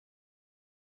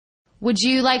Would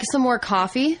you like some more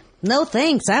coffee? No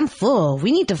thanks, I'm full.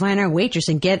 We need to find our waitress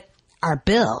and get our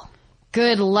bill.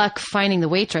 Good luck finding the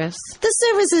waitress. The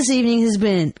service this evening has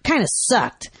been kind of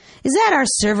sucked. Is that our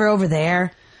server over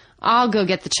there? I'll go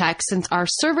get the check since our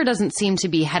server doesn't seem to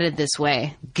be headed this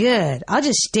way. Good. I'll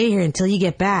just stay here until you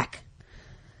get back.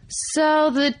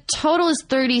 So the total is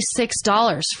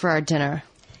 $36 for our dinner.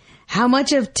 How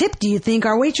much of tip do you think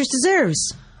our waitress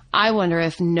deserves? I wonder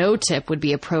if no tip would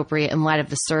be appropriate in light of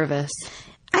the service.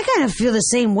 I kind of feel the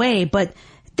same way, but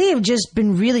they have just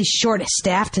been really short of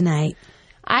staff tonight.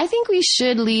 I think we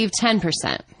should leave 10%.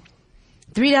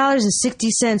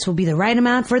 $3.60 will be the right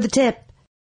amount for the tip.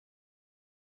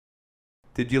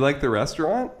 Did you like the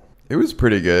restaurant? It was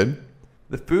pretty good.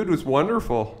 The food was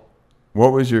wonderful.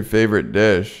 What was your favorite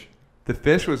dish? The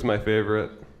fish was my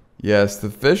favorite. Yes, the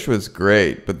fish was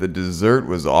great, but the dessert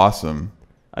was awesome.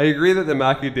 I agree that the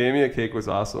macadamia cake was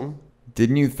awesome.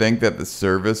 Didn't you think that the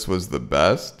service was the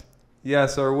best?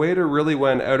 Yes, our waiter really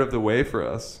went out of the way for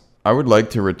us. I would like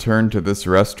to return to this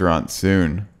restaurant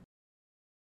soon.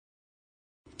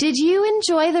 Did you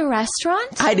enjoy the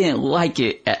restaurant? I didn't like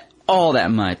it at all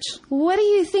that much. What do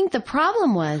you think the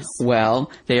problem was?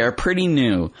 Well, they are pretty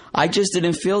new. I just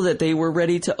didn't feel that they were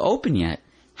ready to open yet.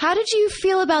 How did you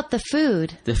feel about the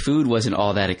food? The food wasn't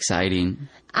all that exciting.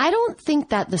 I don't think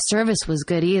that the service was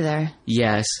good either.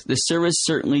 Yes, the service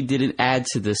certainly didn't add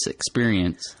to this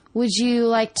experience. Would you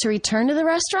like to return to the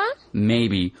restaurant?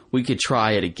 Maybe we could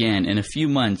try it again in a few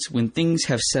months when things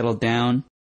have settled down.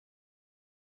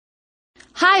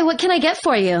 Hi, what can I get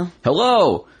for you?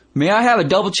 Hello, may I have a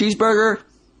double cheeseburger?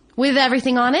 With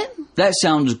everything on it? That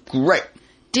sounds great.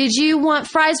 Did you want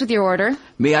fries with your order?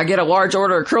 May I get a large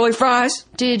order of curly fries?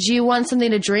 Did you want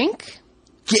something to drink?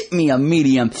 Get me a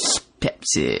medium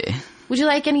Pepsi. Would you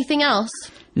like anything else?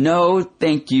 No,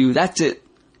 thank you. That's it.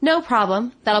 No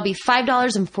problem. That'll be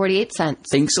 $5.48.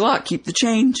 Thanks a lot. Keep the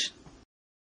change.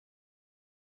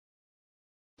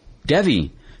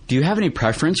 Devi, do you have any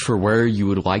preference for where you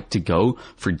would like to go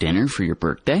for dinner for your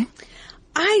birthday?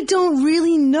 I don't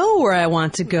really know where I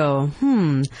want to go.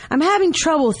 I'm having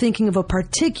trouble thinking of a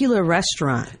particular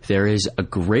restaurant. There is a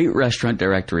great restaurant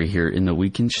directory here in the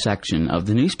weekend section of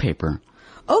the newspaper.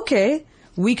 Okay,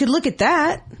 we could look at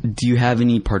that. Do you have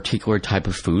any particular type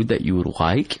of food that you would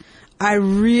like? I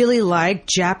really like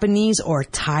Japanese or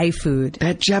Thai food.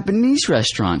 That Japanese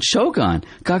restaurant, Shogun,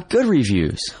 got good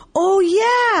reviews. Oh,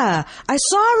 yeah. I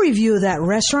saw a review of that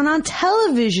restaurant on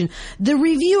television. The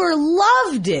reviewer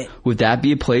loved it. Would that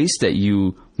be a place that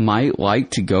you might like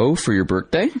to go for your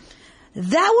birthday?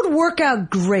 That would work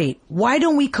out great. Why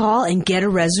don't we call and get a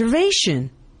reservation?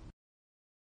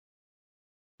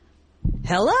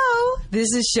 Hello,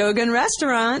 this is Shogun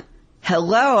Restaurant.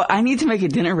 Hello, I need to make a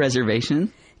dinner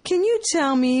reservation. Can you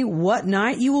tell me what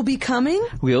night you will be coming?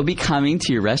 We'll be coming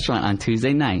to your restaurant on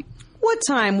Tuesday night. What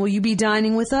time will you be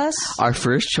dining with us? Our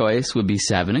first choice would be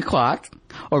 7 o'clock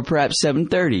or perhaps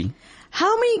 7:30.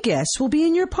 How many guests will be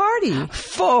in your party?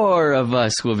 4 of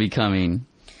us will be coming.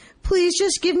 Please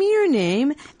just give me your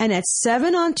name, and at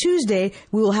 7 on Tuesday,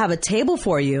 we will have a table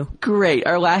for you. Great.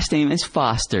 Our last name is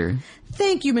Foster.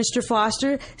 Thank you, Mr.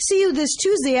 Foster. See you this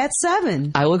Tuesday at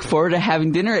 7. I look forward to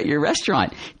having dinner at your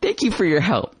restaurant. Thank you for your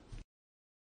help.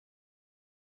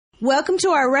 Welcome to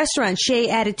our restaurant, Chez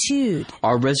Attitude.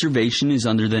 Our reservation is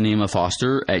under the name of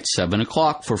Foster at 7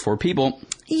 o'clock for 4 people.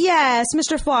 Yes,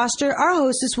 Mr. Foster, our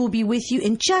hostess will be with you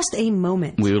in just a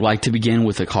moment. We would like to begin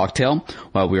with a cocktail.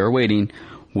 While we are waiting,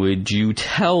 would you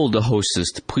tell the hostess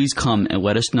to please come and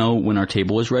let us know when our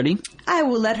table is ready? I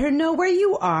will let her know where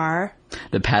you are.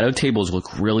 The patio tables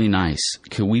look really nice.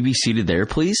 Could we be seated there,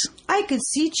 please? I could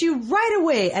seat you right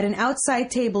away at an outside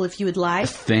table if you would like.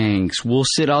 Thanks. We'll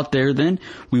sit out there then.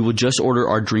 We will just order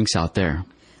our drinks out there.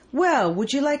 Well,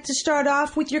 would you like to start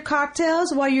off with your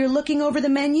cocktails while you're looking over the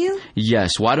menu?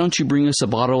 Yes. Why don't you bring us a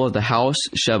bottle of the House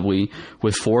Chevrolet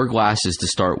with 4 glasses to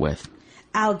start with?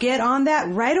 I'll get on that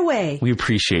right away. We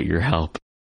appreciate your help.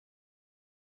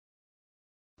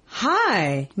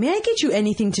 Hi, may I get you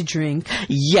anything to drink?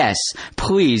 Yes,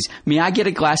 please. May I get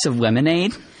a glass of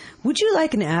lemonade? Would you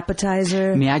like an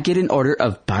appetizer? May I get an order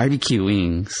of barbecue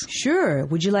wings? Sure.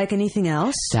 Would you like anything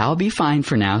else? That'll be fine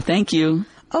for now. Thank you.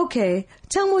 Okay.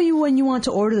 Tell me when you want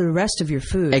to order the rest of your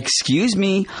food. Excuse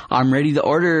me. I'm ready to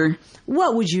order.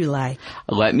 What would you like?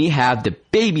 Let me have the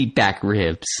baby back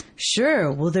ribs.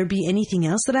 Sure. Will there be anything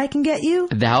else that I can get you?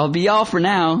 That'll be all for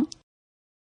now.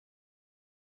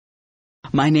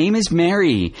 My name is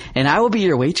Mary, and I will be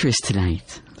your waitress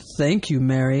tonight. Thank you,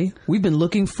 Mary. We've been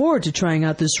looking forward to trying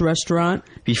out this restaurant.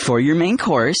 Before your main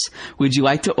course, would you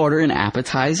like to order an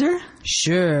appetizer?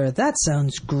 Sure, that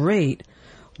sounds great.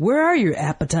 Where are your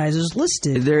appetizers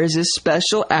listed? There is a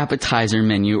special appetizer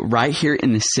menu right here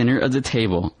in the center of the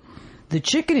table. The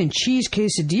chicken and cheese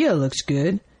quesadilla looks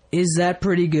good. Is that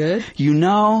pretty good? You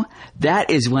know, that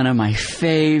is one of my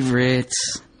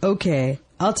favorites. Okay,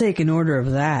 I'll take an order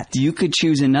of that. You could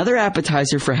choose another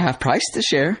appetizer for half price to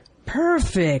share.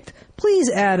 Perfect.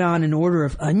 Please add on an order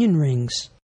of onion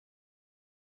rings.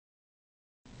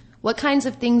 What kinds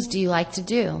of things do you like to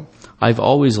do? I've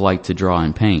always liked to draw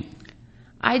and paint.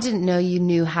 I didn't know you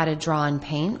knew how to draw and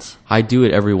paint. I do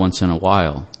it every once in a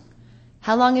while.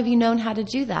 How long have you known how to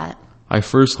do that? I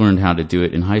first learned how to do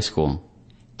it in high school.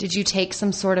 Did you take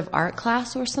some sort of art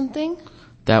class or something?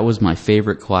 That was my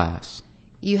favorite class.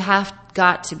 You have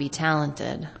got to be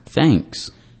talented. Thanks.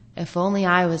 If only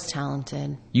I was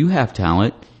talented. You have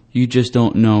talent. You just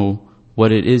don't know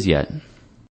what it is yet.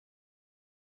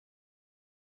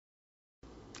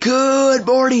 Good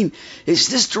morning. Is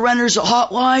this the renter's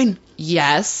hotline?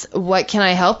 Yes. What can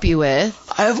I help you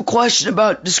with? I have a question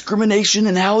about discrimination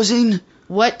in housing.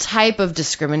 What type of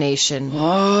discrimination?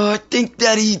 I think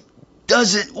that he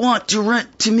doesn't want to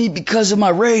rent to me because of my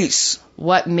race.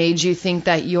 What made you think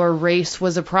that your race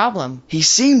was a problem? He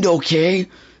seemed okay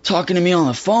talking to me on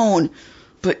the phone,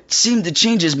 but seemed to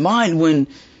change his mind when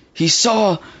he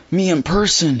saw me in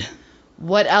person.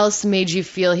 What else made you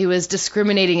feel he was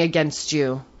discriminating against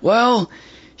you? Well,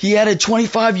 he had a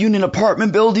 25-unit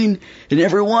apartment building, and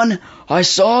everyone I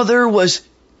saw there was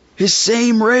his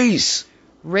same race.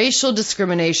 Racial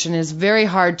discrimination is very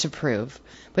hard to prove,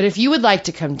 but if you would like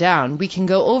to come down, we can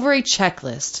go over a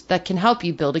checklist that can help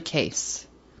you build a case.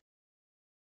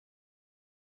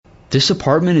 This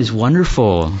apartment is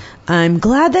wonderful. I'm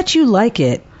glad that you like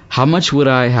it. How much would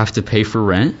I have to pay for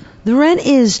rent? The rent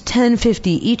is $10.50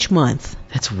 each month.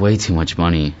 That's way too much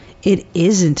money. It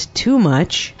isn't too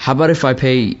much. How about if I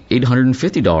pay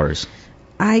 $850?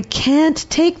 I can't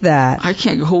take that. I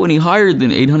can't go any higher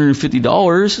than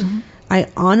 $850.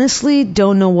 I honestly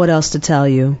don't know what else to tell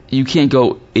you. You can't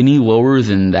go any lower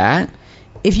than that?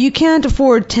 If you can't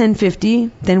afford $10.50,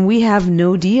 then we have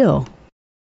no deal.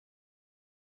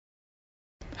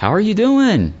 How are you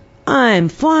doing? I'm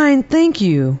fine, thank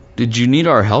you. Did you need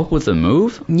our help with the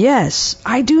move? Yes,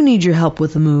 I do need your help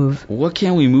with the move. What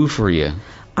can we move for you?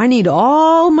 I need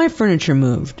all my furniture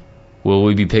moved. Will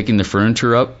we be picking the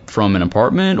furniture up from an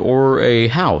apartment or a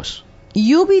house?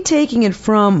 You'll be taking it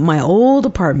from my old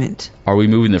apartment. Are we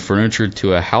moving the furniture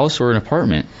to a house or an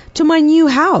apartment? To my new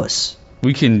house.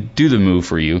 We can do the move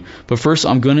for you, but first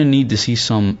I'm going to need to see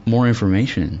some more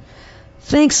information.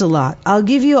 Thanks a lot. I'll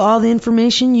give you all the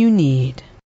information you need.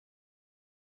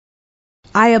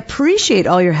 I appreciate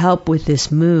all your help with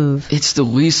this move. It's the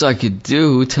least I could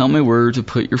do. Tell me where to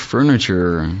put your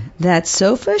furniture. That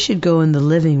sofa should go in the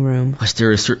living room. Was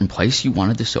there a certain place you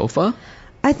wanted the sofa?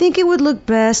 I think it would look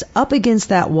best up against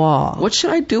that wall. What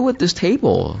should I do with this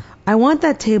table? I want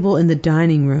that table in the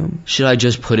dining room. Should I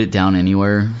just put it down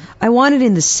anywhere? I want it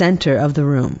in the center of the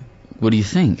room. What do you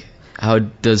think? How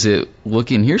does it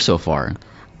look in here so far?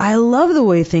 I love the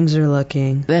way things are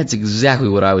looking. That's exactly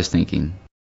what I was thinking.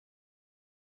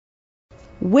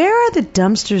 Where are the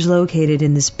dumpsters located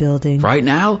in this building? Right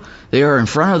now, they are in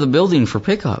front of the building for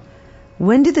pickup.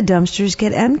 When do the dumpsters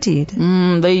get emptied?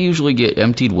 They usually get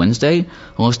emptied Wednesday,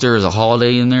 unless there is a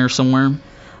holiday in there somewhere.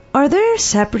 Are there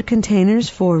separate containers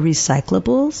for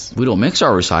recyclables? We don't mix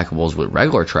our recyclables with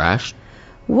regular trash.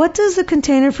 What does the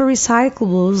container for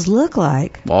recyclables look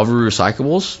like? All of our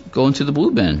recyclables go into the blue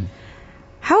bin.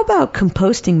 How about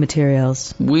composting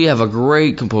materials? We have a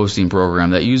great composting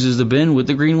program that uses the bin with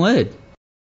the green lid.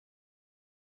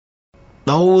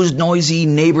 Those noisy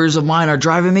neighbors of mine are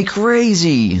driving me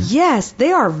crazy. Yes,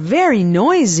 they are very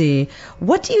noisy.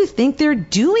 What do you think they're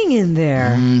doing in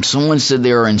there? Someone said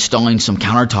they are installing some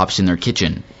countertops in their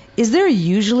kitchen. Is there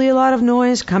usually a lot of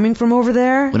noise coming from over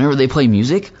there? Whenever they play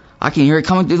music, I can hear it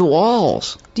coming through the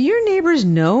walls. Do your neighbors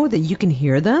know that you can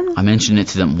hear them? I mentioned it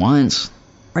to them once.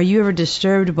 Are you ever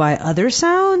disturbed by other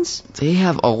sounds? They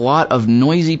have a lot of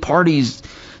noisy parties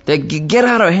that get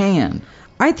out of hand.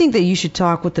 I think that you should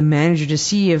talk with the manager to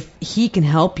see if he can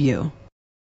help you.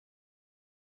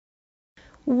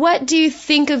 What do you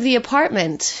think of the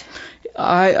apartment?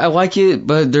 I like it,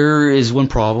 but there is one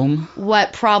problem.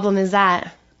 What problem is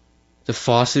that? The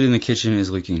faucet in the kitchen is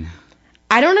leaking.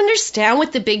 I don't understand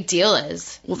what the big deal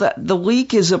is. Well, the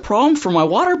leak is a problem for my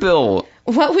water bill.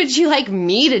 What would you like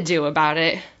me to do about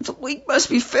it? The leak must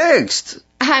be fixed.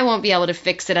 I won't be able to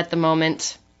fix it at the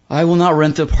moment. I will not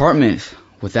rent the apartment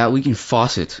with that leaking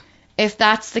faucet. If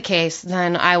that's the case,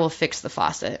 then I will fix the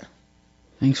faucet.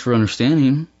 Thanks for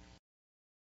understanding.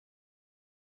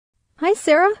 Hi,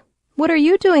 Sarah. What are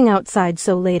you doing outside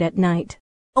so late at night?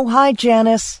 Oh, hi,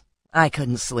 Janice. I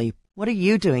couldn't sleep. What are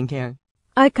you doing here?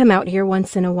 I come out here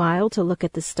once in a while to look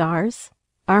at the stars.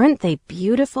 Aren't they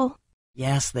beautiful?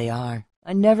 Yes, they are.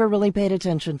 I never really paid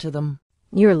attention to them.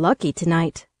 You're lucky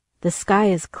tonight. The sky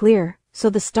is clear, so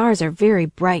the stars are very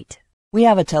bright. We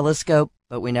have a telescope,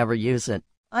 but we never use it.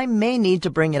 I may need to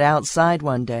bring it outside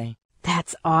one day.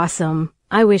 That's awesome.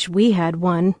 I wish we had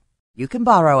one. You can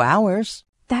borrow ours.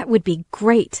 That would be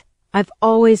great. I've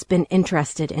always been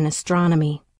interested in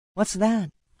astronomy. What's that?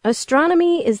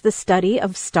 Astronomy is the study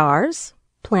of stars,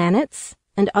 planets,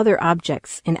 and other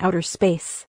objects in outer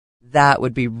space. That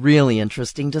would be really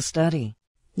interesting to study.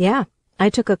 Yeah, I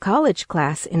took a college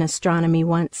class in astronomy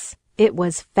once. It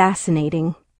was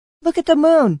fascinating. Look at the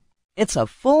moon. It's a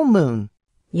full moon.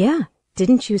 Yeah,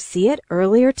 didn't you see it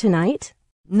earlier tonight?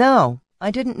 No,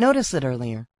 I didn't notice it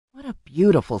earlier. What a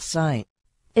beautiful sight.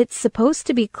 It's supposed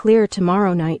to be clear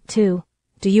tomorrow night, too.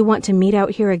 Do you want to meet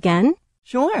out here again?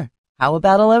 Sure. How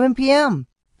about 11 p.m.?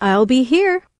 I'll be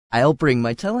here. I'll bring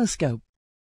my telescope.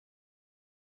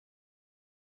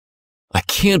 I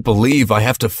can't believe I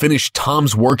have to finish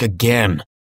Tom's work again.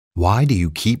 Why do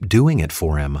you keep doing it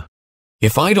for him?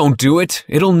 If I don't do it,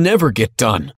 it'll never get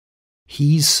done.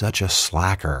 He's such a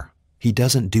slacker. He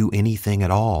doesn't do anything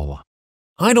at all.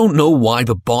 I don't know why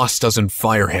the boss doesn't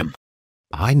fire him.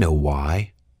 I know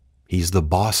why. He's the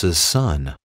boss's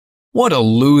son. What a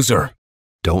loser.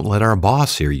 Don't let our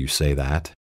boss hear you say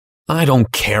that. I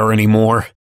don't care anymore.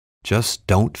 Just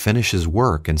don't finish his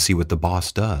work and see what the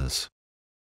boss does.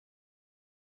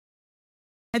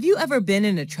 Have you ever been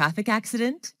in a traffic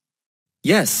accident?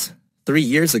 Yes, 3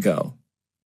 years ago.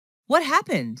 What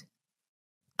happened?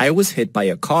 I was hit by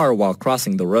a car while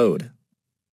crossing the road.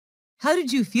 How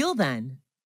did you feel then?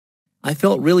 I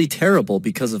felt really terrible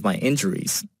because of my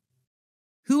injuries.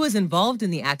 Who was involved in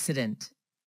the accident?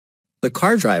 The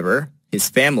car driver, his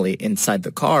family inside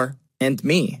the car, and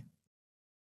me.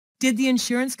 Did the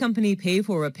insurance company pay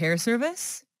for repair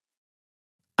service?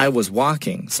 I was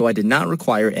walking, so I did not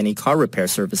require any car repair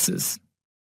services.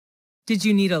 Did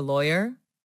you need a lawyer?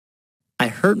 I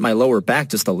hurt my lower back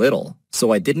just a little,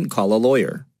 so I didn't call a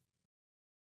lawyer.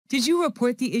 Did you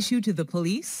report the issue to the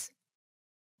police?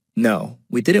 No,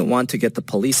 we didn't want to get the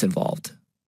police involved.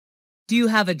 Do you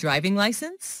have a driving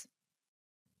license?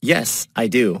 Yes, I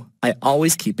do. I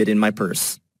always keep it in my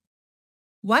purse.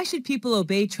 Why should people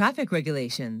obey traffic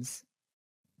regulations?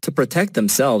 To protect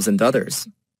themselves and others.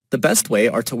 The best way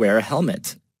are to wear a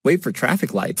helmet, wait for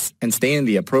traffic lights, and stay in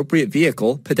the appropriate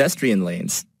vehicle pedestrian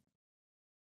lanes.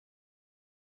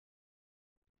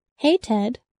 Hey,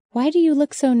 Ted. Why do you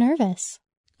look so nervous?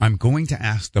 I'm going to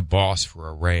ask the boss for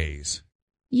a raise.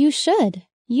 You should.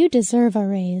 You deserve a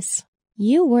raise.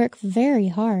 You work very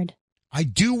hard. I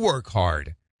do work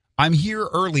hard. I'm here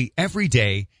early every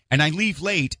day, and I leave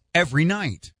late every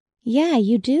night. Yeah,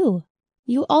 you do.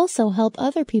 You also help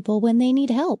other people when they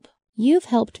need help. You've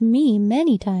helped me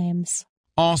many times.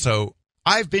 Also,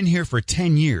 I've been here for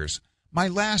 10 years. My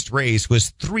last raise was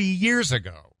 3 years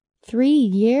ago. 3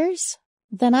 years?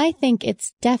 Then I think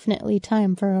it's definitely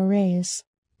time for a raise.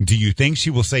 Do you think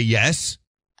she will say yes?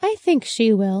 I think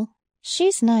she will.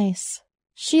 She's nice.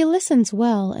 She listens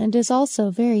well and is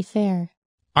also very fair.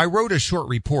 I wrote a short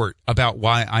report about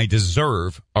why I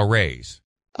deserve a raise.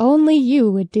 Only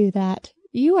you would do that.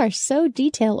 You are so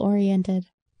detail-oriented.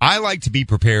 I like to be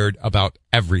prepared about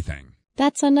everything.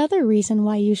 That's another reason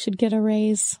why you should get a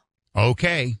raise.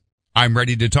 Okay, I'm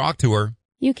ready to talk to her.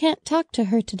 You can't talk to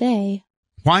her today.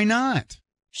 Why not?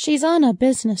 She's on a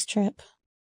business trip.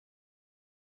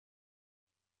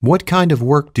 What kind of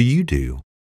work do you do?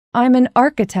 I'm an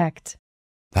architect.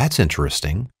 That's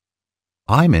interesting.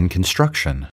 I'm in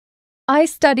construction. I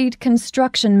studied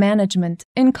construction management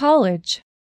in college.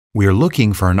 We're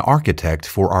looking for an architect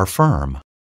for our firm.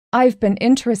 I've been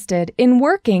interested in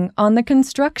working on the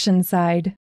construction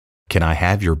side. Can I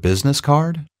have your business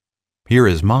card? Here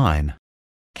is mine.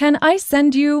 Can I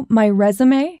send you my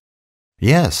resume?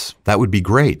 Yes, that would be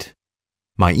great.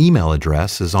 My email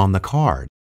address is on the card.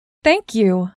 Thank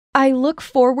you. I look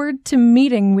forward to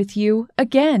meeting with you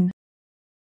again.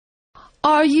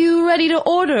 Are you ready to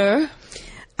order?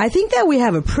 I think that we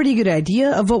have a pretty good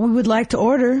idea of what we would like to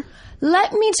order.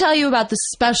 Let me tell you about the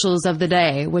specials of the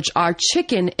day, which are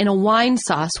chicken in a wine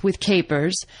sauce with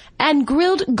capers and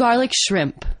grilled garlic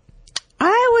shrimp.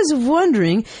 I was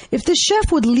wondering if the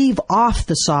chef would leave off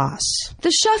the sauce.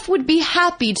 The chef would be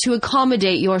happy to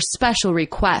accommodate your special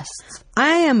requests.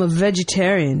 I am a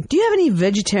vegetarian. Do you have any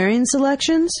vegetarian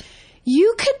selections?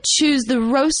 You could choose the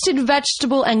roasted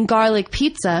vegetable and garlic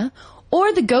pizza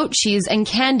or the goat cheese and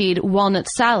candied walnut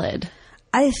salad.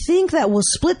 I think that we'll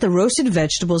split the roasted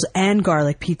vegetables and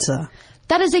garlic pizza.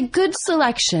 That is a good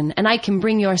selection, and I can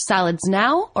bring your salads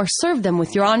now or serve them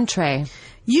with your entree.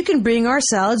 You can bring our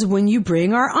salads when you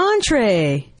bring our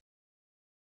entree.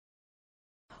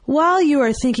 While you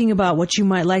are thinking about what you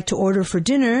might like to order for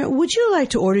dinner, would you like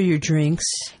to order your drinks?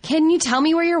 Can you tell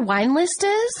me where your wine list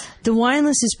is? The wine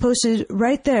list is posted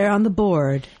right there on the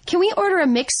board. Can we order a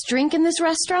mixed drink in this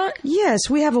restaurant? Yes,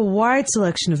 we have a wide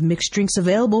selection of mixed drinks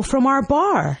available from our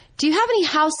bar. Do you have any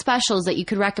house specials that you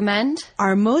could recommend?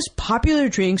 Our most popular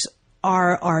drinks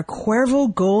are our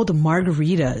Cuervo Gold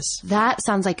margaritas. That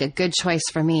sounds like a good choice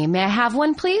for me. May I have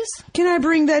one, please? Can I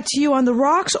bring that to you on the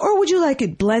rocks, or would you like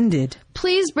it blended?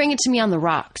 Please bring it to me on the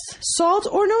rocks. Salt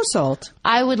or no salt?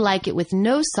 I would like it with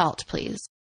no salt, please.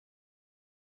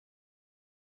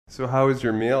 So how was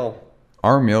your meal?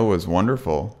 Our meal was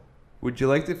wonderful. Would you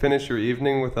like to finish your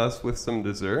evening with us with some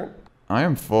dessert? I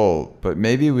am full, but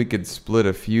maybe we could split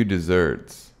a few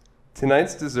desserts.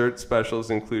 Tonight's dessert specials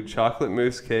include chocolate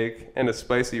mousse cake and a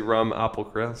spicy rum apple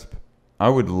crisp. I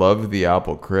would love the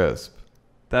apple crisp.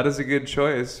 That is a good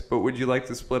choice, but would you like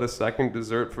to split a second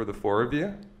dessert for the 4 of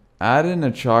you? Add in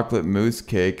a chocolate mousse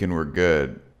cake and we're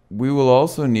good. We will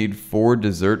also need 4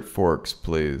 dessert forks,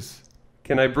 please.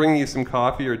 Can I bring you some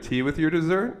coffee or tea with your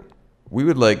dessert? We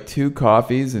would like 2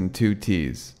 coffees and 2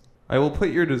 teas. I will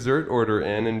put your dessert order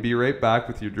in and be right back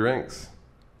with your drinks.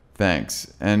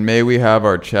 Thanks. And may we have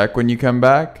our check when you come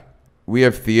back? We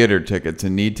have theater tickets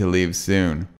and need to leave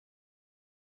soon.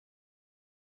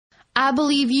 I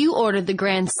believe you ordered the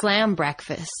Grand Slam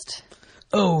breakfast.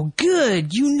 Oh,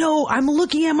 good. You know, I'm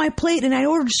looking at my plate and I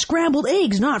ordered scrambled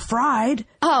eggs, not fried.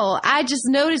 Oh, I just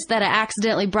noticed that I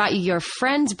accidentally brought you your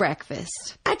friend's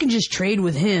breakfast. I can just trade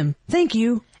with him. Thank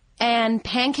you. And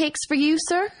pancakes for you,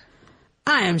 sir?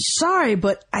 I am sorry,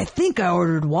 but I think I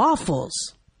ordered waffles.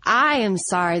 I am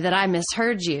sorry that I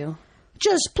misheard you.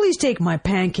 Just please take my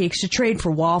pancakes to trade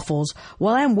for waffles.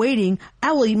 While I'm waiting,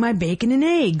 I will eat my bacon and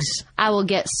eggs. I will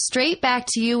get straight back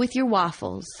to you with your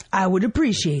waffles. I would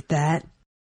appreciate that.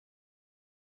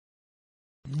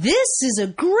 This is a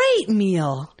great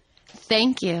meal.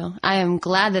 Thank you. I am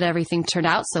glad that everything turned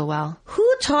out so well.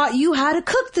 Who taught you how to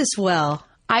cook this well?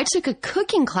 I took a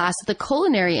cooking class at the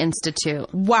Culinary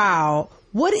Institute. Wow.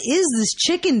 What is this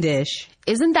chicken dish?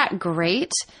 Isn't that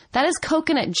great? That is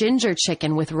coconut ginger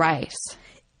chicken with rice.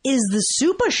 Is the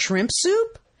soup a shrimp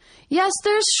soup? Yes,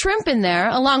 there's shrimp in there,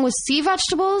 along with sea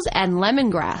vegetables and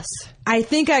lemongrass. I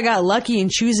think I got lucky in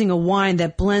choosing a wine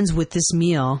that blends with this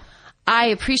meal. I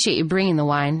appreciate you bringing the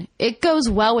wine. It goes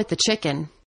well with the chicken.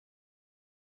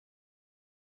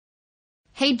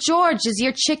 Hey, George, is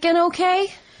your chicken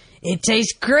okay? It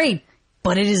tastes great,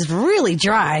 but it is really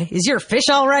dry. Is your fish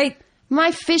all right?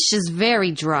 My fish is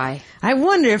very dry. I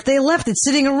wonder if they left it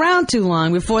sitting around too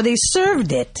long before they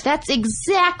served it. That's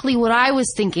exactly what I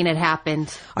was thinking had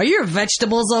happened. Are your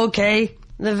vegetables okay?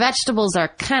 The vegetables are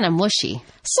kind of mushy.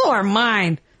 So are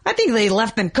mine. I think they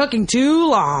left them cooking too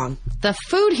long. The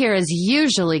food here is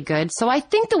usually good, so I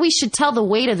think that we should tell the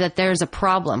waiter that there's a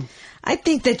problem. I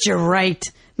think that you're right.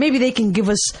 Maybe they can give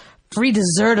us free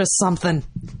dessert or something.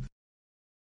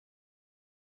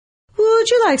 Would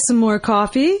you like some more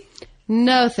coffee?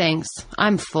 No, thanks.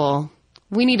 I'm full.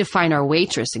 We need to find our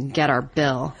waitress and get our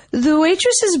bill. The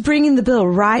waitress is bringing the bill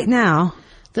right now.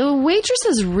 The waitress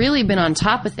has really been on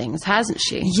top of things, hasn't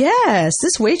she? Yes,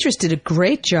 this waitress did a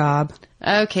great job.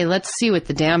 Okay, let's see what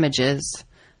the damage is.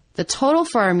 The total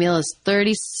for our meal is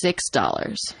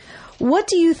 $36. What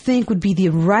do you think would be the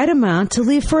right amount to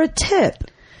leave for a tip?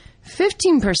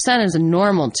 15% is a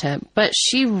normal tip, but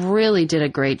she really did a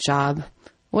great job.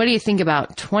 What do you think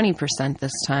about 20%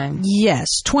 this time?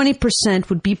 Yes, 20%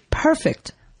 would be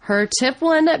perfect. Her tip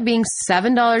will end up being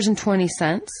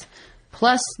 $7.20,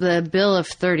 plus the bill of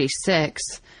 $36.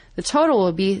 The total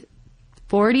will be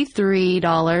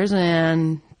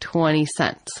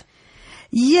 $43.20.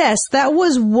 Yes, that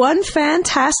was one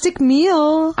fantastic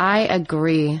meal. I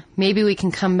agree. Maybe we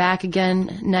can come back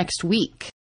again next week.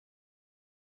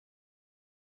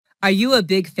 Are you a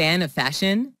big fan of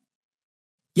fashion?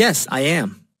 Yes, I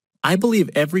am. I believe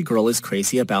every girl is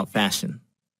crazy about fashion.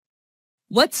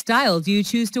 What style do you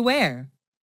choose to wear?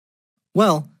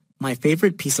 Well, my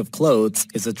favorite piece of clothes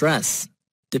is a dress.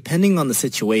 Depending on the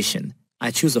situation,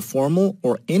 I choose a formal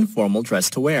or informal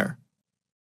dress to wear.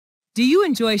 Do you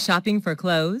enjoy shopping for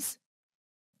clothes?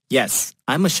 Yes,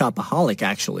 I'm a shopaholic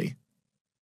actually.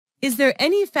 Is there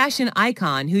any fashion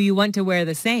icon who you want to wear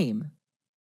the same?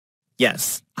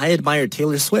 Yes, I admire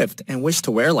Taylor Swift and wish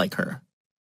to wear like her.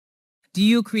 Do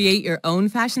you create your own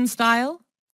fashion style?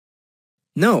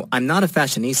 No, I'm not a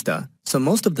fashionista, so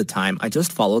most of the time I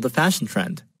just follow the fashion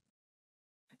trend.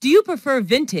 Do you prefer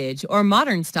vintage or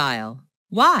modern style?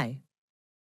 Why?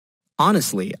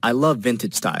 Honestly, I love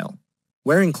vintage style.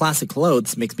 Wearing classic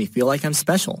clothes makes me feel like I'm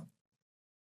special.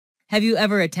 Have you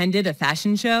ever attended a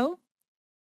fashion show?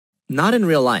 Not in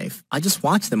real life. I just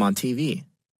watch them on TV.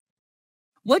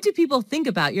 What do people think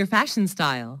about your fashion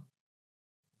style?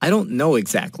 I don't know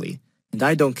exactly, and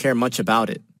I don't care much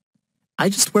about it. I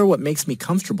just wear what makes me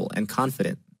comfortable and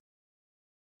confident.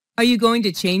 Are you going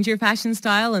to change your fashion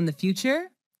style in the future?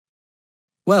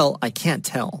 Well, I can't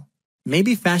tell.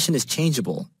 Maybe fashion is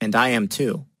changeable, and I am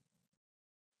too.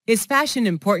 Is fashion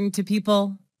important to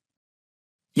people?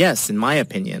 Yes, in my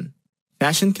opinion.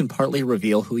 Fashion can partly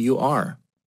reveal who you are.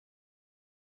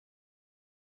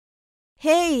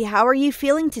 Hey, how are you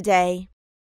feeling today?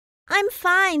 I'm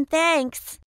fine,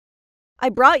 thanks. I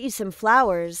brought you some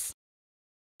flowers.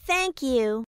 Thank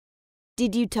you.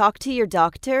 Did you talk to your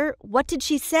doctor? What did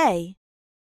she say?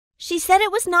 She said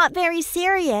it was not very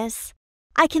serious.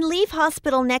 I can leave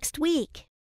hospital next week.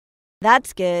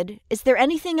 That's good. Is there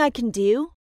anything I can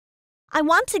do? I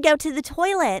want to go to the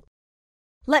toilet.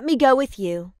 Let me go with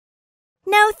you.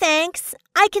 No, thanks.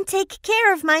 I can take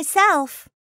care of myself.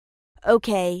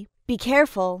 Okay, be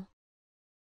careful.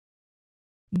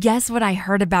 Guess what I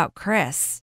heard about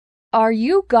Chris? Are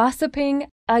you gossiping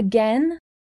again?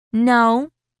 No,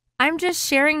 I'm just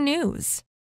sharing news.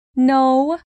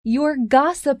 No, you're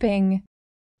gossiping.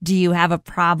 Do you have a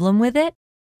problem with it?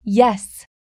 Yes,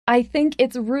 I think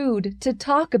it's rude to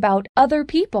talk about other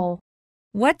people.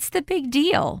 What's the big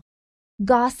deal?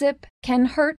 Gossip can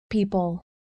hurt people.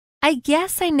 I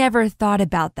guess I never thought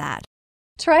about that.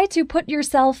 Try to put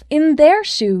yourself in their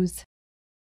shoes.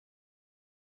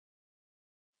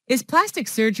 Is plastic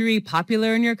surgery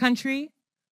popular in your country?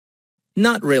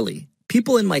 Not really.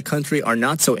 People in my country are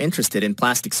not so interested in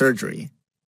plastic surgery.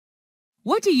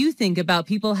 What do you think about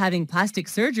people having plastic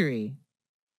surgery?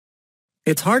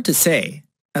 It's hard to say.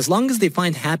 As long as they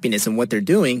find happiness in what they're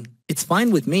doing, it's fine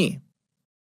with me.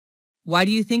 Why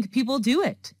do you think people do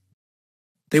it?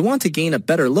 They want to gain a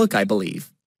better look, I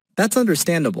believe. That's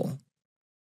understandable.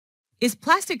 Is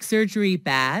plastic surgery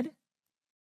bad?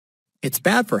 It's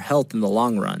bad for health in the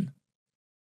long run.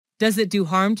 Does it do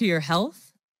harm to your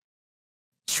health?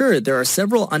 Sure, there are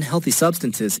several unhealthy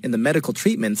substances in the medical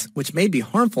treatments which may be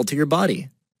harmful to your body.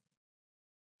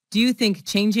 Do you think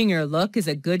changing your look is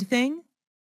a good thing?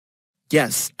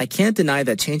 Yes, I can't deny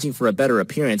that changing for a better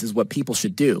appearance is what people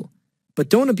should do. But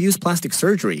don't abuse plastic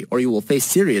surgery or you will face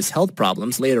serious health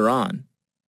problems later on.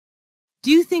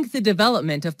 Do you think the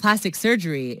development of plastic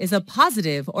surgery is a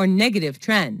positive or negative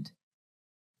trend?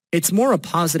 It's more a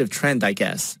positive trend, I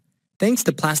guess. Thanks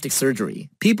to plastic surgery,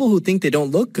 people who think they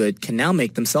don't look good can now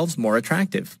make themselves more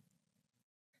attractive.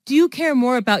 Do you care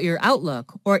more about your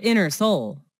outlook or inner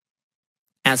soul?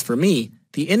 As for me,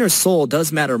 the inner soul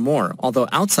does matter more, although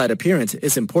outside appearance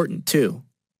is important too.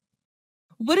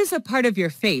 What is a part of your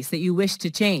face that you wish to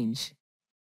change?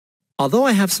 Although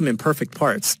I have some imperfect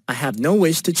parts, I have no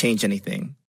wish to change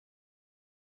anything.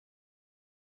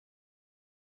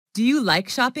 Do you like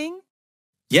shopping?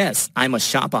 Yes, I'm a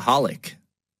shopaholic.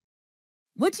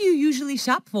 What do you usually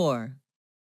shop for?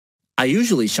 I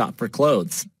usually shop for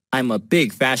clothes. I'm a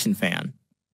big fashion fan.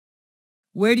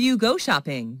 Where do you go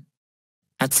shopping?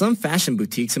 At some fashion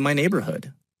boutiques in my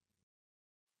neighborhood.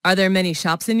 Are there many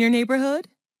shops in your neighborhood?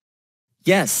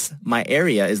 Yes, my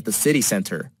area is the city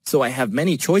center, so I have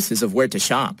many choices of where to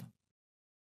shop.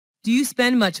 Do you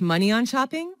spend much money on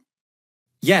shopping?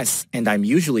 Yes, and I'm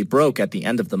usually broke at the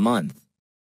end of the month.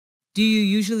 Do you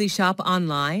usually shop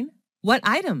online? What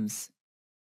items?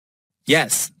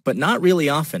 Yes, but not really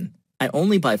often. I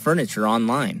only buy furniture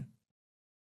online.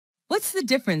 What's the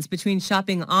difference between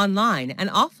shopping online and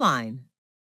offline?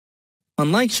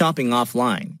 Unlike shopping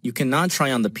offline, you cannot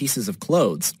try on the pieces of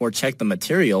clothes or check the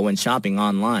material when shopping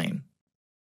online.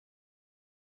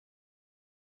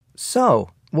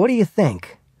 So, what do you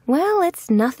think? Well,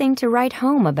 it's nothing to write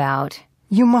home about.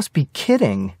 You must be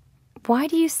kidding. Why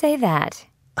do you say that?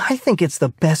 I think it's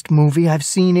the best movie I've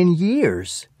seen in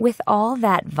years. With all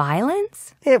that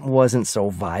violence? It wasn't so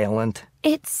violent.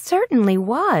 It certainly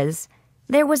was.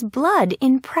 There was blood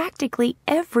in practically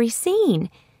every scene.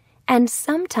 And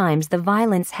sometimes the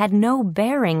violence had no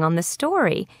bearing on the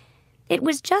story. It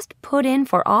was just put in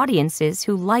for audiences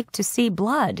who like to see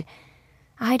blood.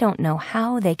 I don't know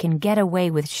how they can get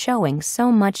away with showing so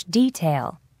much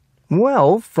detail.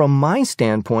 Well, from my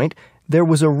standpoint, there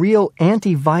was a real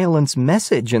anti-violence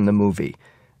message in the movie.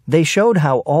 They showed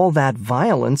how all that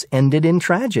violence ended in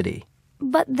tragedy.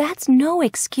 But that's no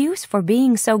excuse for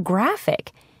being so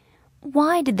graphic.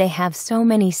 Why did they have so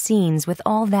many scenes with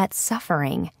all that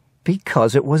suffering?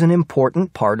 Because it was an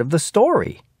important part of the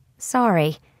story.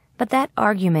 Sorry, but that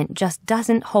argument just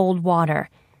doesn't hold water.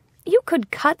 You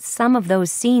could cut some of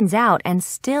those scenes out and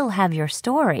still have your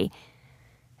story.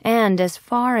 And as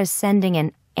far as sending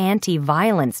an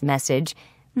anti-violence message,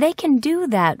 they can do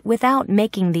that without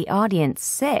making the audience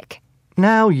sick.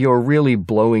 Now you're really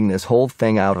blowing this whole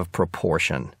thing out of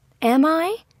proportion. Am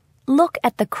I? Look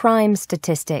at the crime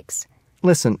statistics.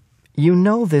 Listen, you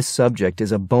know this subject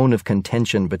is a bone of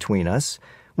contention between us.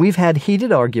 We've had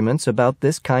heated arguments about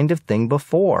this kind of thing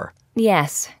before.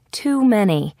 Yes, too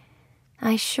many.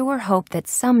 I sure hope that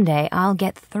someday I'll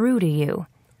get through to you.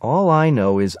 All I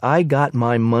know is I got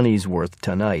my money's worth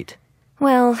tonight.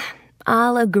 Well,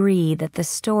 I'll agree that the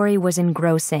story was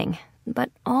engrossing,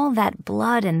 but all that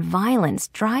blood and violence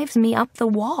drives me up the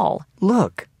wall.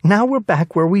 Look, now we're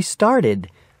back where we started.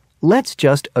 Let's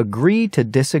just agree to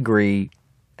disagree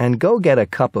and go get a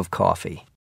cup of coffee.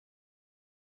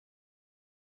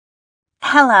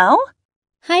 Hello?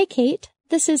 Hi, Kate.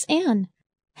 This is Anne.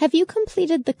 Have you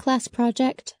completed the class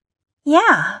project?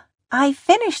 Yeah, I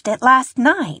finished it last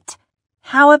night.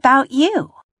 How about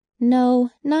you? No,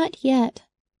 not yet.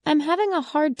 I'm having a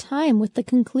hard time with the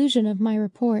conclusion of my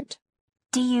report.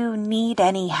 Do you need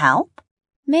any help?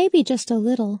 Maybe just a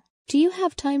little. Do you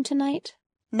have time tonight?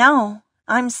 No,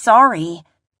 I'm sorry.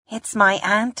 It's my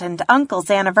aunt and uncle's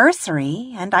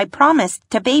anniversary, and I promised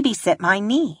to babysit my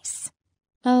niece.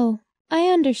 Oh, I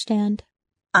understand.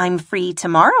 I'm free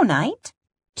tomorrow night.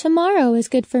 Tomorrow is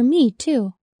good for me,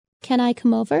 too. Can I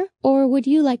come over, or would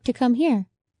you like to come here?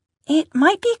 It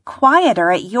might be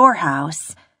quieter at your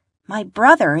house. My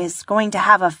brother is going to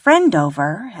have a friend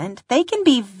over, and they can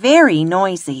be very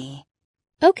noisy.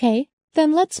 Okay,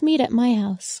 then let's meet at my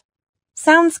house.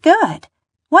 Sounds good.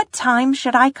 What time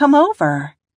should I come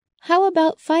over? How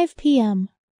about 5 p.m.?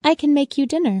 I can make you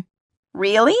dinner.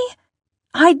 Really?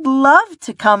 I'd love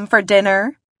to come for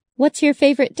dinner. What's your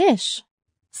favorite dish?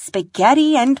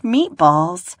 Spaghetti and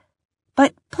meatballs.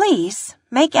 But please,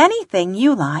 make anything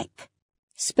you like.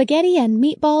 Spaghetti and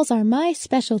meatballs are my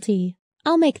specialty.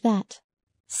 I'll make that.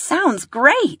 Sounds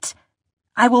great.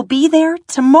 I will be there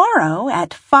tomorrow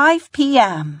at 5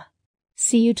 p.m.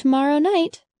 See you tomorrow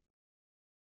night.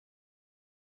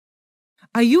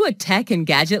 Are you a tech and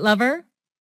gadget lover?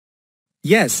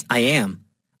 Yes, I am.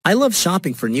 I love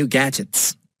shopping for new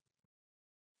gadgets.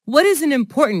 What is an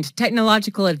important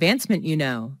technological advancement you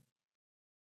know?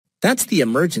 That's the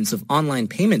emergence of online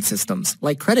payment systems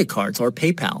like credit cards or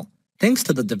PayPal, thanks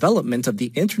to the development of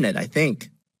the internet, I think.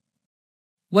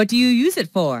 What do you use it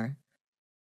for?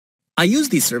 I use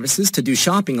these services to do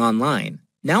shopping online.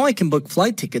 Now I can book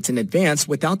flight tickets in advance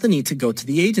without the need to go to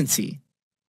the agency.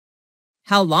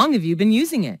 How long have you been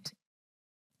using it?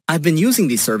 I've been using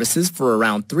these services for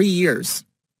around 3 years.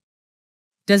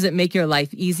 Does it make your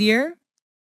life easier?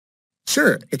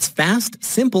 Sure, it's fast,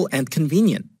 simple, and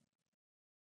convenient.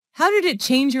 How did it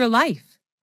change your life?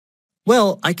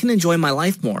 Well, I can enjoy my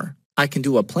life more. I can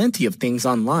do a plenty of things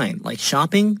online, like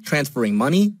shopping, transferring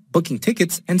money, booking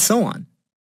tickets, and so on.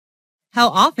 How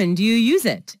often do you use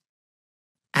it?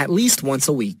 At least once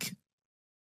a week.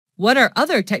 What are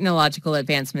other technological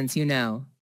advancements you know?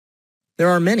 There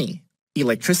are many.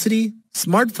 Electricity,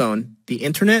 smartphone, the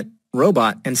internet,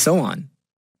 robot, and so on.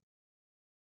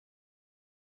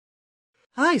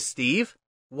 Hi, Steve.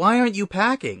 Why aren't you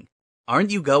packing?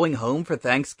 Aren't you going home for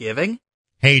Thanksgiving?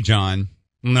 Hey, John.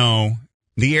 No,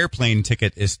 the airplane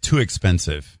ticket is too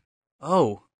expensive.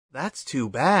 Oh, that's too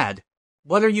bad.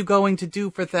 What are you going to do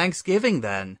for Thanksgiving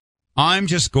then? I'm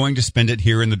just going to spend it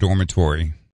here in the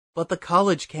dormitory. But the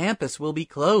college campus will be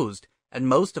closed, and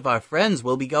most of our friends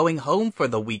will be going home for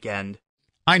the weekend.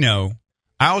 I know.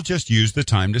 I'll just use the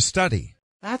time to study.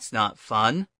 That's not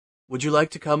fun. Would you like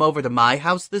to come over to my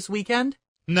house this weekend?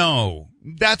 No,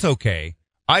 that's okay.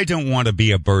 I don't want to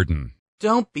be a burden.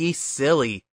 Don't be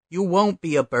silly. You won't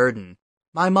be a burden.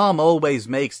 My mom always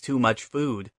makes too much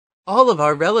food. All of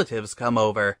our relatives come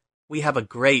over. We have a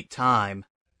great time.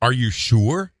 Are you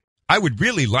sure? I would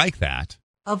really like that.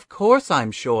 Of course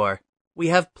I'm sure. We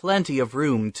have plenty of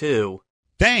room, too.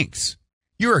 Thanks.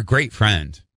 You're a great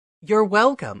friend. You're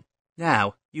welcome.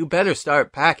 Now, you better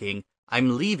start packing.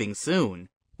 I'm leaving soon.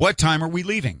 What time are we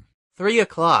leaving? 3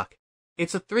 o'clock.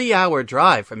 It's a 3-hour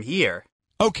drive from here.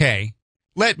 Okay.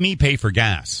 Let me pay for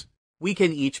gas. We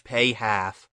can each pay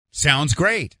half. Sounds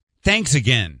great. Thanks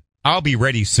again. I'll be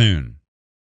ready soon.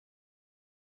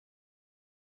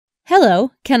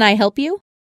 Hello, can I help you?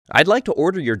 I'd like to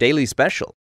order your daily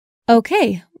special.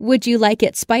 Okay, would you like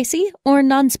it spicy or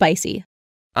non-spicy?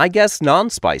 I guess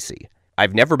non-spicy.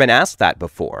 I've never been asked that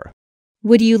before.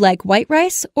 Would you like white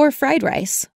rice or fried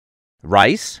rice?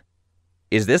 Rice?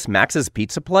 Is this Max's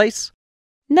Pizza Place?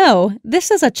 No,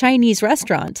 this is a Chinese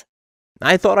restaurant.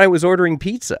 I thought I was ordering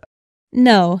pizza.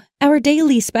 No, our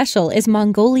daily special is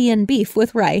Mongolian beef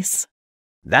with rice.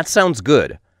 That sounds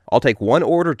good. I'll take one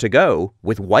order to go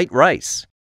with white rice.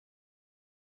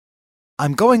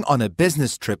 I'm going on a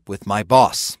business trip with my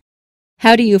boss.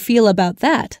 How do you feel about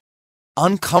that?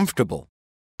 Uncomfortable.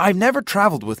 I've never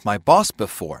traveled with my boss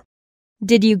before.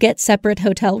 Did you get separate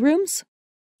hotel rooms?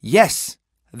 Yes,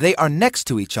 they are next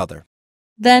to each other.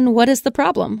 Then what is the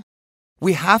problem?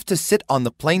 We have to sit on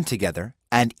the plane together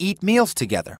and eat meals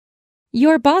together.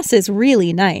 Your boss is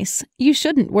really nice. You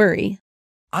shouldn't worry.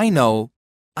 I know.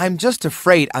 I'm just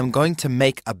afraid I'm going to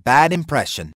make a bad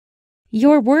impression.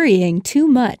 You're worrying too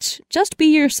much. Just be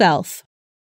yourself.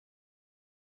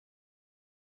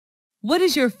 What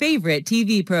is your favorite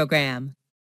TV program?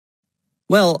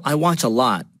 Well, I watch a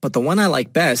lot, but the one I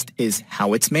like best is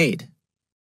How It's Made.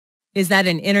 Is that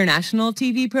an international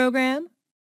TV program?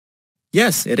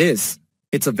 Yes, it is.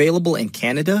 It's available in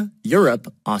Canada,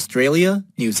 Europe, Australia,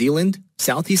 New Zealand,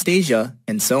 Southeast Asia,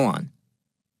 and so on.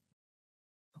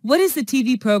 What is the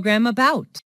TV program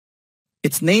about?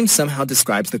 Its name somehow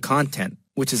describes the content,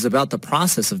 which is about the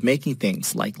process of making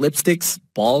things like lipsticks,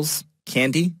 balls,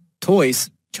 candy, toys,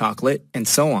 chocolate, and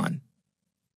so on.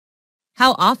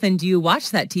 How often do you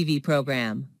watch that TV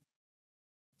program?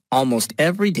 Almost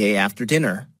every day after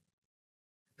dinner.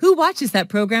 Who watches that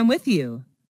program with you?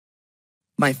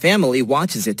 My family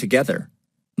watches it together.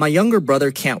 My younger brother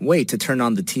can't wait to turn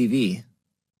on the TV.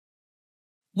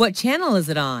 What channel is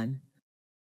it on?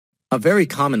 A very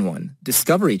common one,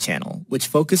 Discovery Channel, which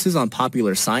focuses on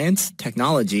popular science,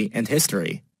 technology, and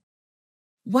history.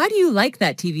 Why do you like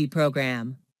that TV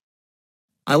program?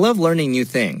 I love learning new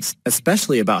things,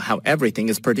 especially about how everything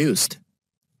is produced.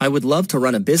 I would love to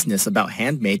run a business about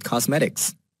handmade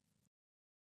cosmetics.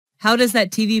 How does that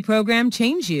TV program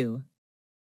change you?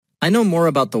 I know more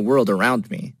about the world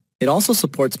around me. It also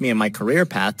supports me in my career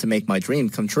path to make my dream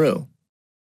come true.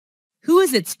 Who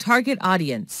is its target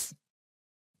audience?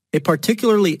 It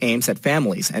particularly aims at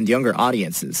families and younger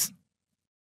audiences.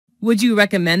 Would you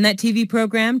recommend that TV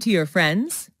program to your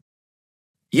friends?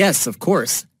 Yes, of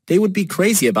course. They would be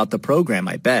crazy about the program,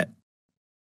 I bet.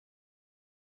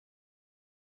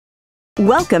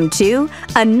 Welcome to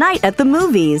A Night at the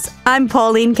Movies. I'm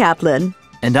Pauline Kaplan.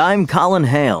 And I'm Colin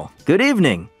Hale. Good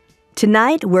evening.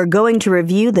 Tonight, we're going to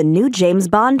review the new James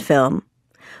Bond film.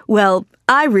 Well,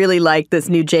 I really like this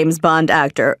new James Bond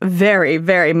actor very,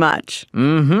 very much.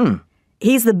 Mm-hmm.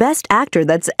 He's the best actor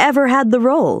that's ever had the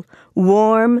role.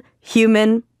 Warm,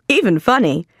 human, even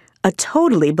funny. A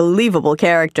totally believable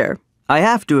character. I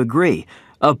have to agree.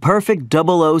 A perfect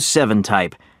 007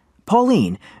 type.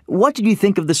 Pauline, what did you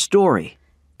think of the story?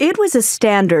 It was a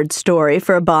standard story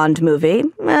for a Bond movie.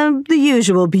 The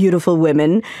usual beautiful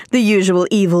women, the usual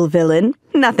evil villain.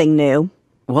 Nothing new.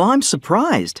 Well, I'm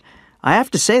surprised. I have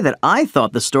to say that I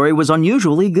thought the story was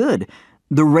unusually good.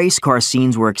 The race car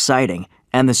scenes were exciting,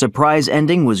 and the surprise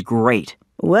ending was great.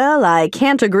 Well, I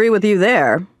can't agree with you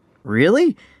there.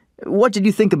 Really? What did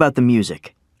you think about the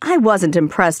music? I wasn't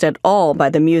impressed at all by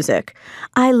the music.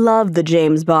 I loved the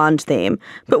James Bond theme,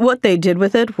 but what they did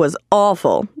with it was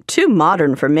awful. Too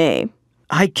modern for me.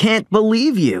 I can't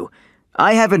believe you.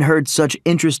 I haven't heard such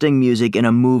interesting music in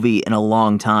a movie in a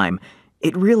long time.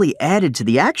 It really added to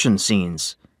the action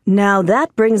scenes. Now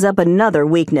that brings up another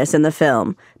weakness in the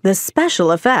film, the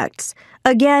special effects.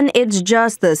 Again, it's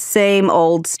just the same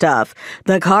old stuff.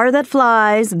 The car that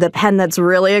flies, the pen that's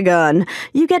really a gun.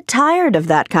 You get tired of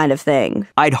that kind of thing.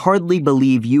 I'd hardly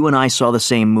believe you and I saw the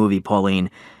same movie,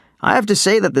 Pauline. I have to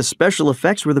say that the special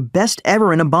effects were the best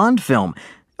ever in a Bond film.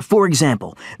 For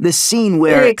example, the scene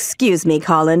where... Excuse me,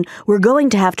 Colin. We're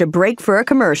going to have to break for a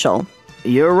commercial.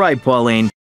 You're right, Pauline.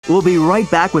 We'll be right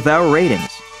back with our ratings.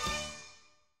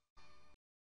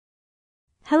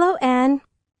 Hello, Anne.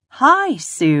 Hi,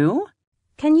 Sue.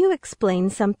 Can you explain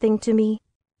something to me?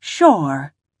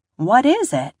 Sure. What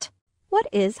is it? What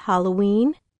is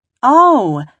Halloween?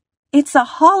 Oh, it's a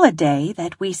holiday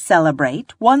that we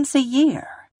celebrate once a year.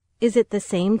 Is it the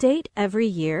same date every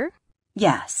year?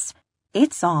 Yes,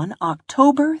 it's on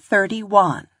October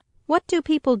 31. What do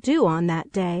people do on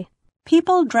that day?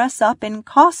 People dress up in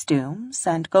costumes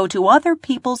and go to other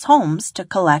people's homes to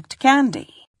collect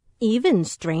candy. Even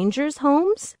strangers'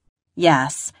 homes?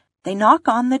 Yes. They knock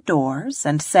on the doors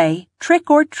and say, "Trick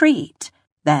or treat."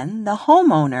 Then the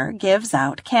homeowner gives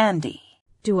out candy.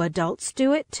 Do adults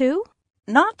do it too?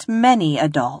 Not many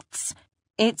adults.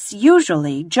 It's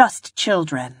usually just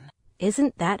children.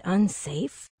 Isn't that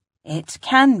unsafe? It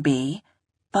can be,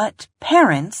 but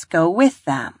parents go with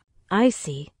them. I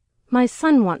see. My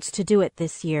son wants to do it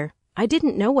this year. I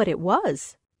didn't know what it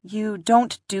was. You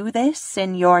don't do this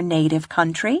in your native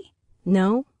country?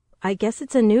 No. I guess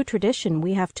it's a new tradition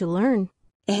we have to learn.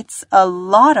 It's a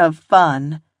lot of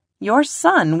fun. Your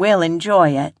son will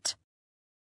enjoy it.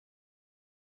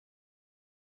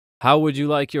 How would you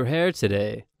like your hair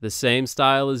today? The same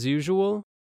style as usual?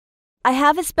 I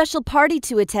have a special party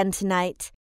to attend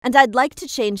tonight, and I'd like to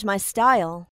change my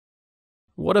style.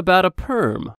 What about a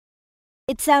perm?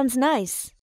 It sounds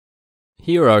nice.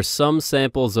 Here are some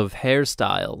samples of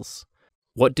hairstyles.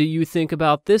 What do you think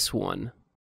about this one?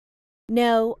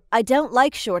 No, I don't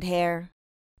like short hair.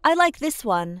 I like this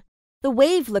one. The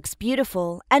wave looks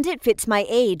beautiful, and it fits my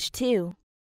age, too.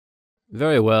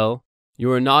 Very well.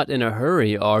 You are not in a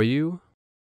hurry, are you?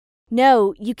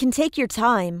 No, you can take your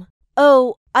time.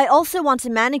 Oh, I also want a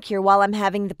manicure while I'm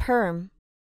having the perm.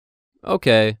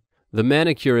 Okay, the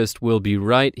manicurist will be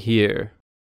right here.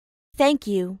 Thank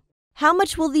you. How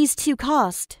much will these two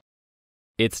cost?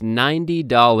 It's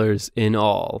 $90 in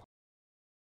all.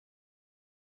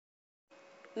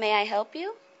 May I help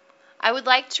you? I would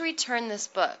like to return this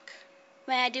book.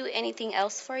 May I do anything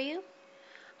else for you?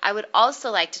 I would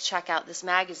also like to check out this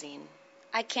magazine.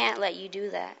 I can't let you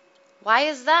do that. Why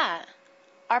is that?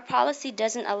 Our policy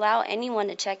doesn't allow anyone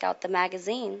to check out the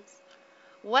magazines.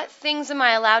 What things am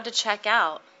I allowed to check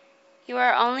out? You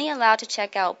are only allowed to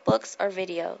check out books or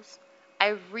videos.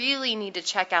 I really need to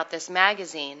check out this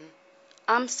magazine.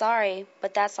 I'm sorry,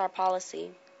 but that's our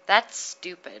policy. That's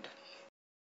stupid.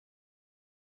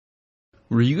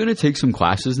 Were you going to take some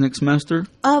classes next semester?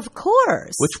 Of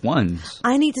course. Which ones?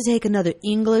 I need to take another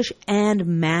English and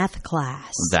math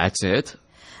class. That's it?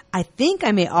 I think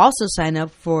I may also sign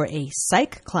up for a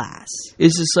psych class.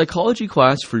 Is the psychology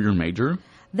class for your major?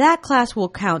 That class will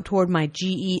count toward my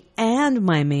GE and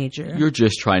my major. You're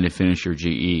just trying to finish your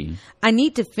GE. I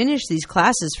need to finish these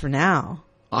classes for now.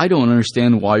 I don't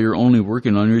understand why you're only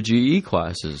working on your GE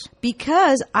classes.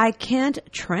 Because I can't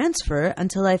transfer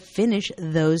until I finish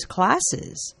those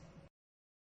classes.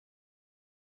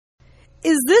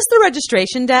 Is this the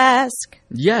registration desk?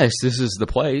 Yes, this is the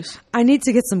place. I need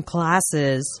to get some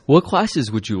classes. What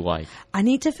classes would you like? I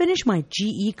need to finish my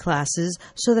GE classes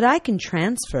so that I can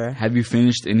transfer. Have you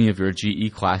finished any of your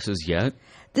GE classes yet?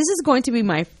 This is going to be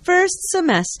my first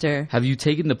semester. Have you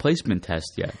taken the placement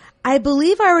test yet? I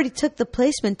believe I already took the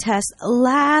placement test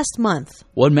last month.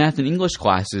 What math and English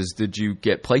classes did you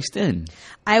get placed in?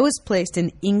 I was placed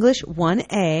in English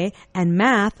 1A and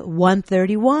Math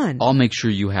 131. I'll make sure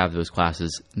you have those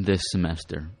classes this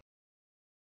semester.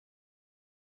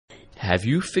 Have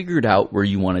you figured out where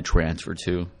you want to transfer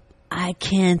to? I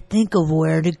can't think of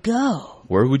where to go.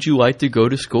 Where would you like to go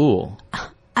to school?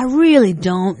 I really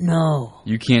don't know.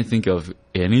 You can't think of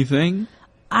anything?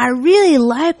 I really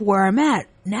like where I'm at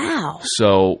now.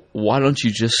 So, why don't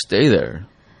you just stay there?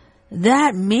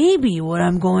 That may be what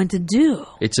I'm going to do.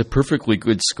 It's a perfectly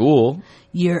good school.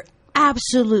 You're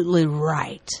absolutely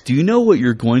right. Do you know what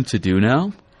you're going to do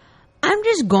now? I'm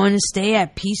just going to stay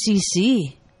at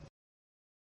PCC.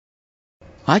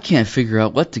 I can't figure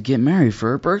out what to get Mary for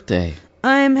her birthday.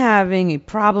 I'm having a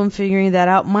problem figuring that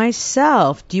out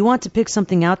myself. Do you want to pick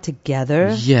something out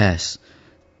together? Yes.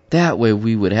 That way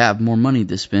we would have more money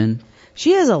to spend.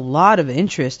 She has a lot of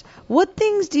interest. What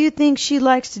things do you think she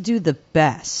likes to do the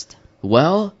best?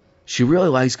 Well, she really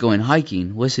likes going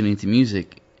hiking, listening to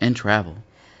music, and travel.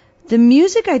 The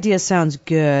music idea sounds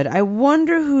good. I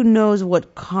wonder who knows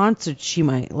what concerts she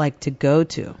might like to go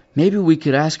to. Maybe we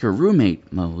could ask her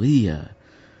roommate, Malia,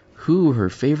 who her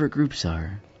favorite groups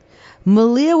are.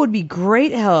 Malia would be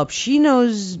great help. She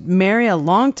knows Mary a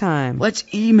long time. Let's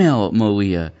email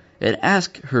Malia and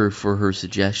ask her for her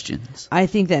suggestions. I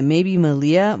think that maybe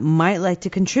Malia might like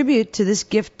to contribute to this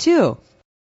gift too.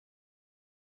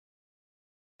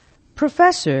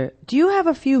 Professor, do you have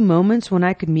a few moments when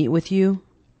I could meet with you?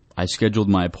 I scheduled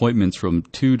my appointments from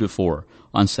 2 to 4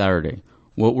 on Saturday.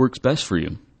 What works best for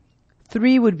you?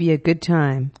 3 would be a good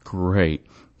time. Great.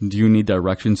 Do you need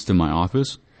directions to my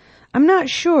office? I'm not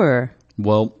sure.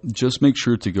 Well, just make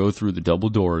sure to go through the double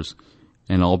doors,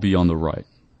 and I'll be on the right.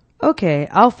 Okay,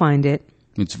 I'll find it.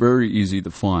 It's very easy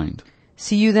to find.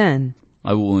 See you then.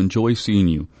 I will enjoy seeing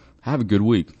you. Have a good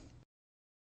week.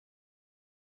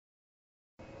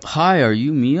 Hi, are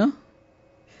you Mia?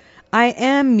 I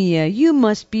am Mia. You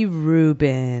must be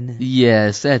Ruben.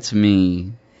 Yes, that's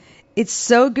me. It's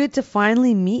so good to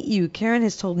finally meet you. Karen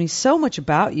has told me so much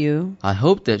about you. I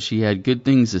hope that she had good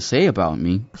things to say about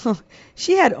me.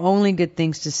 She had only good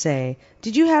things to say.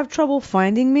 Did you have trouble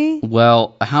finding me?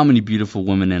 Well, how many beautiful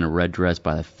women in a red dress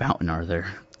by the fountain are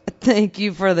there? Thank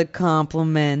you for the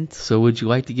compliment. So would you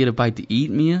like to get a bite to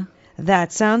eat, Mia?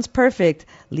 That sounds perfect.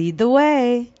 Lead the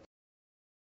way.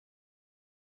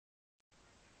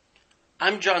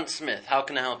 I'm John Smith. How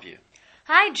can I help you?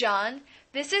 Hi, John.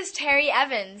 This is Terry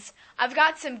Evans. I've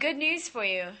got some good news for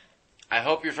you. I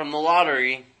hope you're from the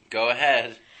lottery. Go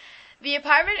ahead. The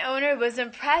apartment owner was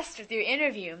impressed with your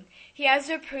interview. He has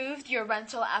approved your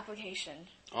rental application.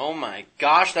 Oh my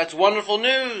gosh, that's wonderful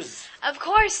news! Of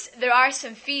course, there are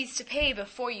some fees to pay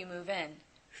before you move in.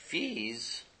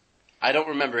 Fees? I don't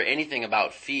remember anything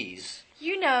about fees.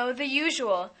 You know, the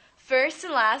usual. First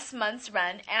and last month's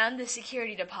rent and the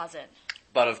security deposit.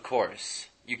 But of course,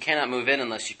 you cannot move in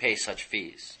unless you pay such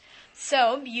fees.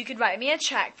 So, you could write me a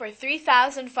check for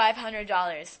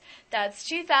 $3,500.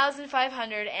 That's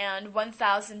 $2,500 and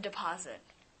 $1,000 deposit.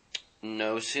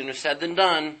 No sooner said than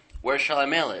done. Where shall I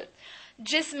mail it?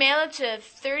 Just mail it to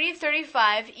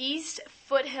 3035 East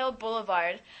Foothill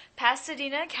Boulevard,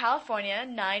 Pasadena, California,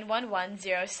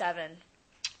 91107.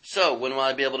 So, when will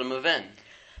I be able to move in?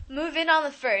 Move in on the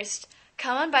 1st.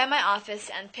 Come on by my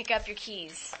office and pick up your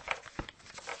keys.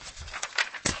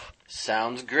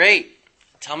 Sounds great.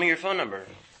 Tell me your phone number.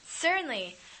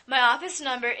 Certainly. My office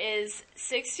number is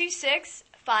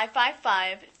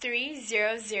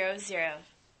 626-555-3000.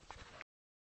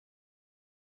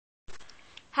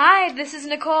 Hi, this is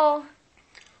Nicole.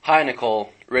 Hi,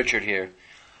 Nicole. Richard here.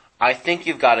 I think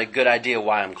you've got a good idea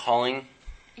why I'm calling.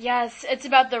 Yes, it's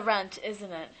about the rent,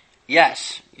 isn't it?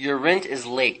 Yes, your rent is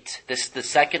late. This is the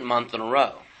 2nd month in a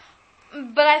row.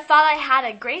 But I thought I had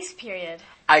a grace period.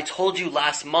 I told you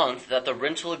last month that the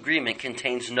rental agreement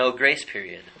contains no grace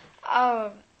period.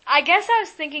 Oh, I guess I was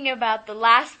thinking about the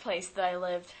last place that I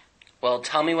lived. Well,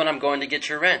 tell me when I'm going to get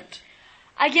your rent.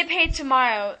 I get paid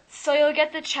tomorrow, so you'll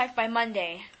get the check by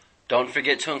Monday. Don't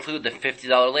forget to include the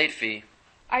 $50 late fee.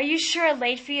 Are you sure a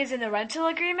late fee is in the rental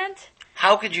agreement?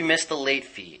 How could you miss the late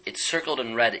fee? It's circled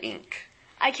in red ink.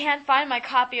 I can't find my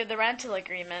copy of the rental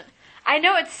agreement. I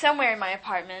know it's somewhere in my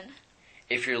apartment.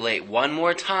 If you're late one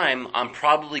more time, I'm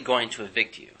probably going to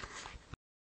evict you.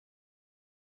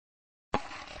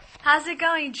 How's it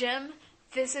going, Jim?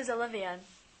 This is Olivia.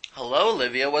 Hello,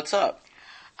 Olivia. What's up?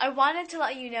 I wanted to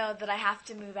let you know that I have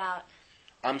to move out.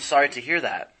 I'm sorry to hear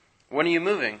that. When are you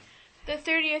moving? The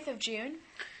 30th of June.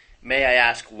 May I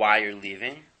ask why you're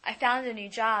leaving? I found a new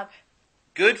job.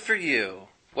 Good for you.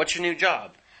 What's your new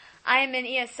job? I am an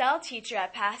ESL teacher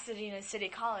at Pasadena City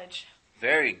College.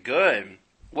 Very good.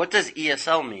 What does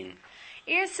ESL mean?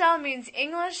 ESL means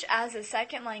English as a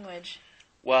Second Language.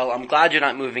 Well, I'm glad you're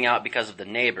not moving out because of the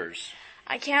neighbors.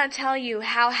 I can't tell you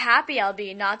how happy I'll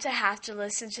be not to have to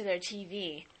listen to their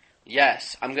TV.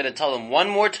 Yes, I'm going to tell them one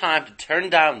more time to turn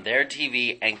down their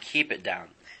TV and keep it down.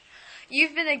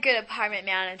 You've been a good apartment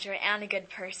manager and a good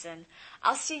person.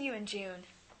 I'll see you in June.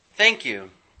 Thank you.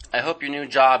 I hope your new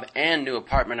job and new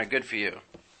apartment are good for you.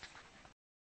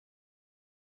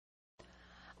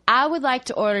 I would like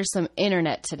to order some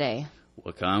internet today.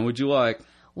 What kind would you like?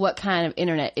 What kind of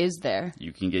internet is there?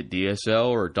 You can get DSL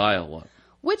or dial-up.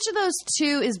 Which of those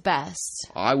two is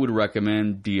best? I would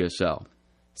recommend DSL.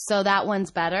 So that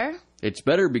one's better? It's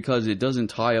better because it doesn't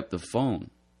tie up the phone.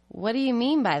 What do you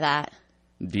mean by that?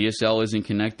 DSL isn't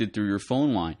connected through your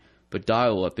phone line, but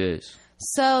dial-up is.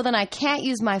 So then I can't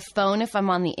use my phone if I'm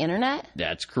on the internet?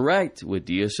 That's correct. With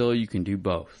DSL, you can do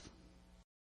both.